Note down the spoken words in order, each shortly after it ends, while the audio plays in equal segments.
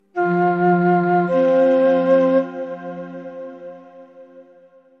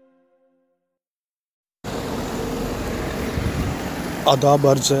Adab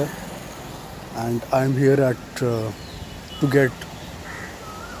Arz hai, and I'm here at to get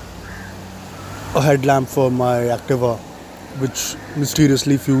a headlamp for my Activa, which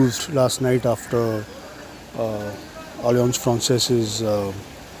mysteriously fused last night after Alliance Francais's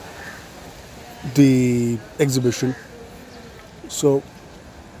the exhibition. So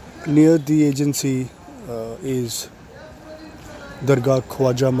near the agency is Dargah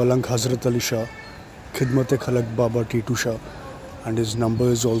Khwaja Malang Hazrat Ali Shah, Khidmat Khalak Baba Titu Shah, and his number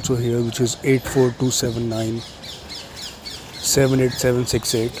is also here, which is 84279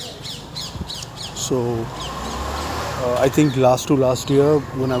 78768. So I think last to last year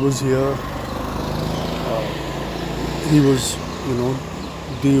when I was here, he was,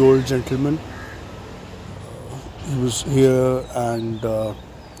 the old gentleman. He was here and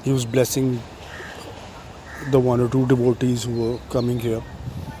he was blessing the one or two devotees who were coming here.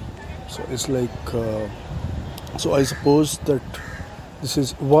 So it's like, so I suppose that this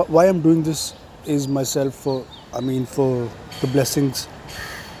is why I'm doing this is myself for the blessings,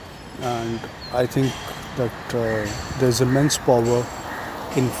 and I think that there's immense power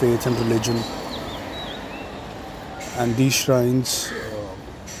in faith and religion, and these shrines,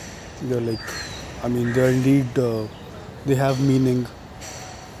 they're like, they're indeed, they have meaning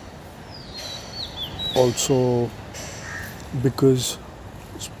also, because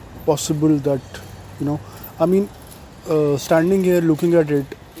it's possible that, standing here looking at it,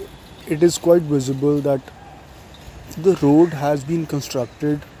 it is quite visible that the road has been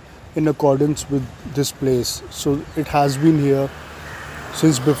constructed in accordance with this place. So it has been here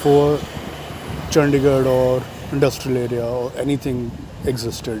since before Chandigarh or industrial area or anything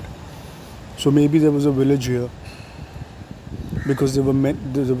existed. So maybe there was a village here, because there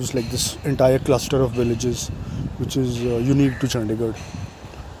was like this entire cluster of villages which is unique to Chandigarh,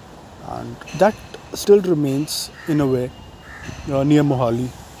 and that still remains in a way near Mohali,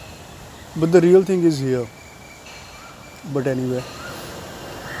 but the real thing is here. But anyway,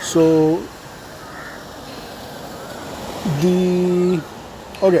 so the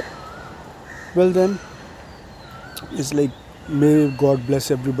okay, well then, it's like, may God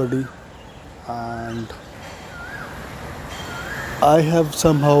bless everybody, and I have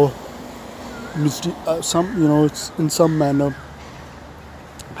somehow it's in some manner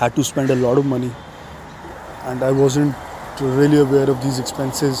had to spend a lot of money, and I wasn't really aware of these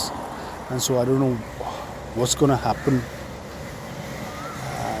expenses, and so I don't know what's gonna happen.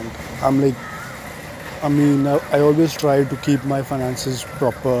 And I'm like, I always try to keep my finances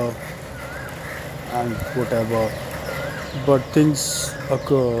proper and whatever, but things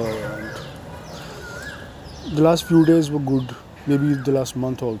occur, and the last few days were good, maybe the last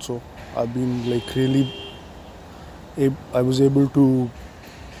month also. I've been like really, I was able to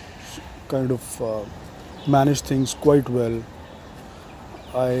kind of manage things quite well.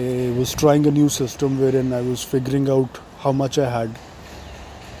 I was trying a new system wherein I was figuring out how much I had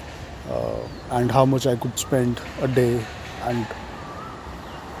and how much I could spend a day, and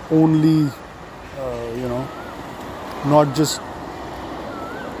only, not just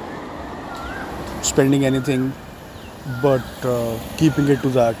spending anything, but keeping it to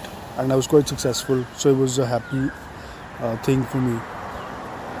that. And I was quite successful, so it was a happy thing for me.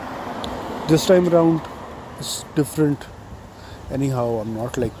 This time around it's different. Anyhow, I'm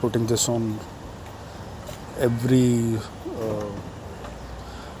not like putting this on every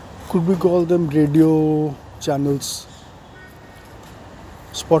could we call them radio channels?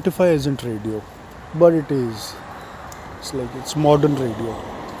 Spotify isn't radio, but it is. It's like, it's modern radio.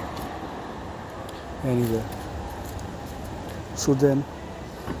 Anyway, so then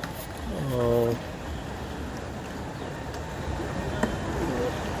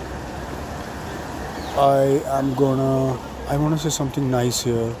I want to say something nice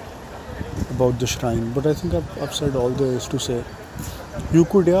here about the shrine, but I think I've said all there is to say. You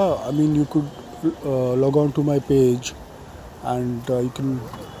could, log on to my page, and you can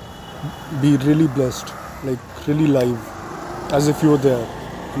be really blessed, like really live, as if you're there.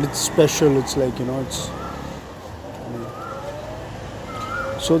 And it's special, it's like, it's.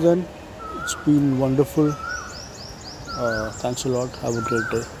 So then, it's been wonderful. Thanks a lot. Have a great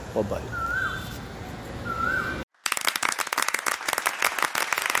day. Bye bye.